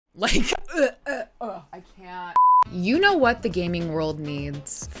Like, I can't. You know what the gaming world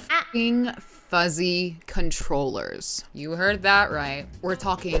needs? F***ing fuzzy controllers. You heard that right. We're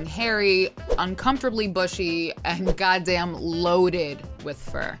talking hairy, uncomfortably bushy, and goddamn loaded with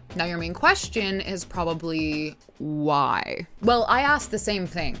fur. Now your main question is probably why? Well, I asked the same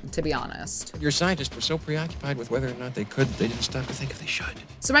thing, to be honest. Your scientists were so preoccupied with whether or not they could, they didn't stop to think if they should.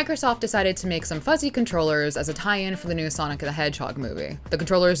 So Microsoft decided to make some fuzzy controllers as a tie-in for the new Sonic the Hedgehog movie. The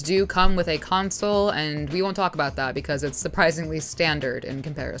controllers do come with a console, and we won't talk about that because it's surprisingly standard in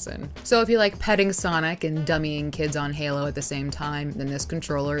comparison. So if you like petting Sonic and dummying kids on Halo at the same time, then this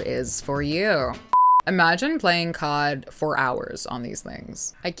controller is for you. Imagine playing COD for hours on these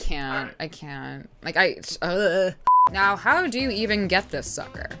things. I can't. Like, Now, how do you even get this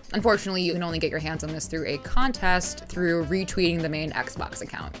sucker? Unfortunately, you can only get your hands on this through a contest through retweeting the main Xbox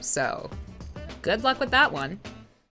account, so good luck with that one.